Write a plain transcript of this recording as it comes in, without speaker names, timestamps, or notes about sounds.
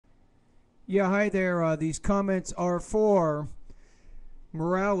Yeah, hi there. These comments are for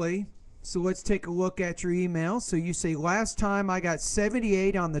Murali. So let's take a look at your email. So you say, last time I got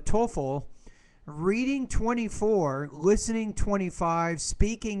 78 on the TOEFL, reading 24, listening 25,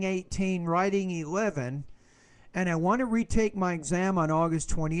 speaking 18, writing 11, and I want to retake my exam on August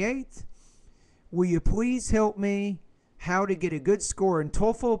 28th. Will you please help me how to get a good score in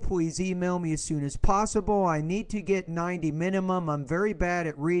TOEFL? Please email me as soon as possible. I need to get 90 minimum. I'm very bad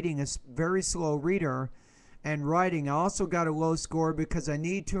at reading, a very slow reader, and writing. I also got a low score because I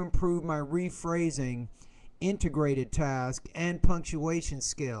need to improve my rephrasing, integrated task, and punctuation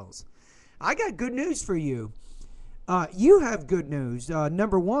skills. I got good news for you. You have good news.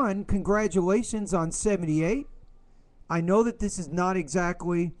 Number one, congratulations on 78. I know that this is not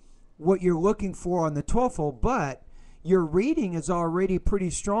exactly what you're looking for on the TOEFL, but your reading is already pretty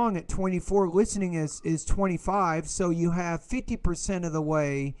strong at 24. Listening is 25, so you have 50% of the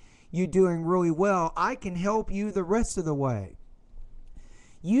way. You're doing really well. I can help you the rest of the way.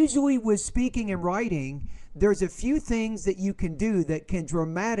 Usually with speaking and writing, there's a few things that you can do that can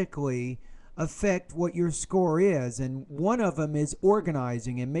dramatically affect what your score is, and one of them is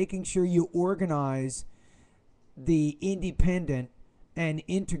organizing and making sure you organize the independent and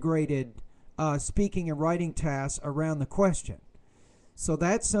integrated speaking and writing tasks around the question. So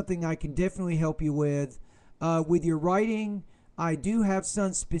that's something I can definitely help you with. With your writing, I do have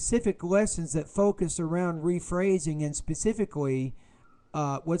some specific lessons that focus around rephrasing and specifically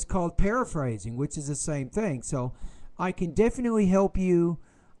what's called paraphrasing, which is the same thing. So I can definitely help you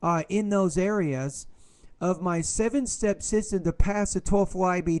in those areas. Of my 7-step system to pass the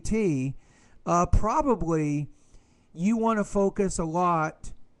TOEFL IBT, probably you want to focus a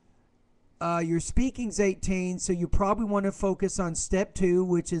lot. Your speaking's 18, so you probably want to focus on step 2,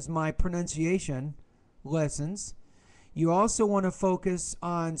 which is my pronunciation lessons. You also want to focus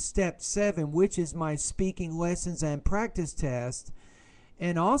on step 7, which is my speaking lessons and practice test.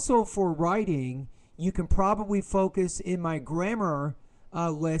 And also for writing, you can probably focus in my grammar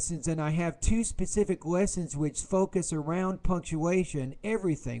lessons, and I have 2 specific lessons which focus around punctuation,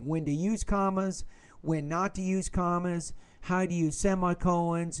 everything, when to use commas, when not to use commas, how to use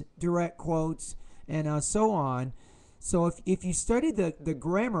semicolons, direct quotes, and so on. So if you study the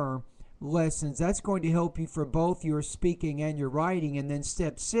grammar lessons, that's going to help you for both your speaking and your writing. And then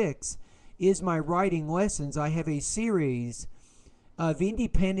step 6 is my writing lessons. I have a series of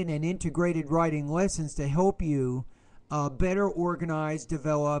independent and integrated writing lessons to help you better organize,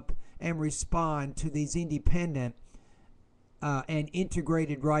 develop, and respond to these independent and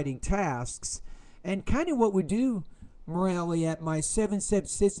integrated writing tasks. And kind of what we do, Morally, at my 7-step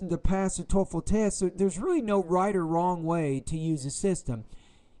system to pass the TOEFL test, so there's really no right or wrong way to use the system.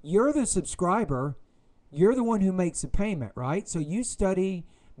 You're the subscriber. You're the one who makes the payment, right? So you study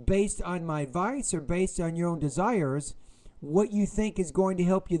based on my advice or based on your own desires, what you think is going to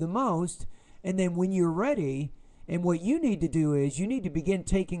help you the most. And then when you're ready, and what you need to do is you need to begin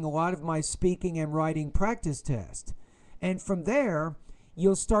taking a lot of my speaking and writing practice tests. And from there,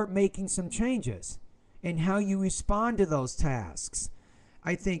 you'll start making some changes in how you respond to those tasks.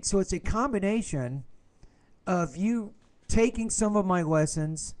 I think so. It's a combination of you taking some of my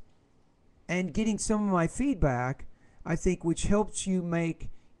lessons and getting some of my feedback, I think, which helps you make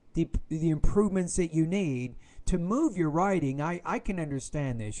the improvements that you need to move your writing. I can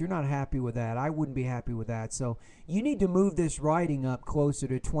understand this. You're not happy with that. I wouldn't be happy with that. So you need to move this writing up closer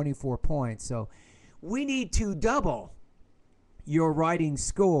to 24 points. So we need to double your writing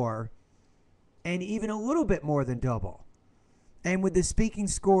score, and even a little bit more than double. And with the speaking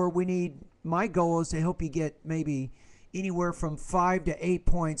score, my goal is to help you get maybe anywhere from 5 to 8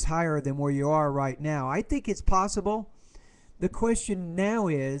 points higher than where you are right now. I think it's possible. The question now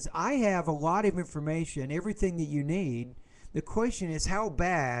is, I have a lot of information, everything that you need. The question is, how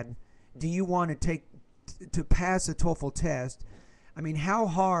bad do you want to pass a TOEFL test? I mean, how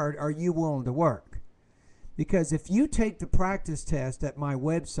hard are you willing to work? Because if you take the practice test at my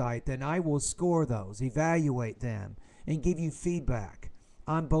website, then I will score those, evaluate them, and give you feedback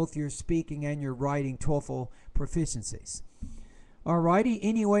on both your speaking and your writing TOEFL proficiencies. Alrighty,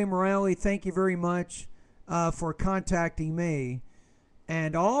 anyway, Morali, thank you very much for contacting me,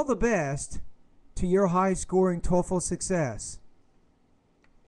 and all the best to your high-scoring TOEFL success.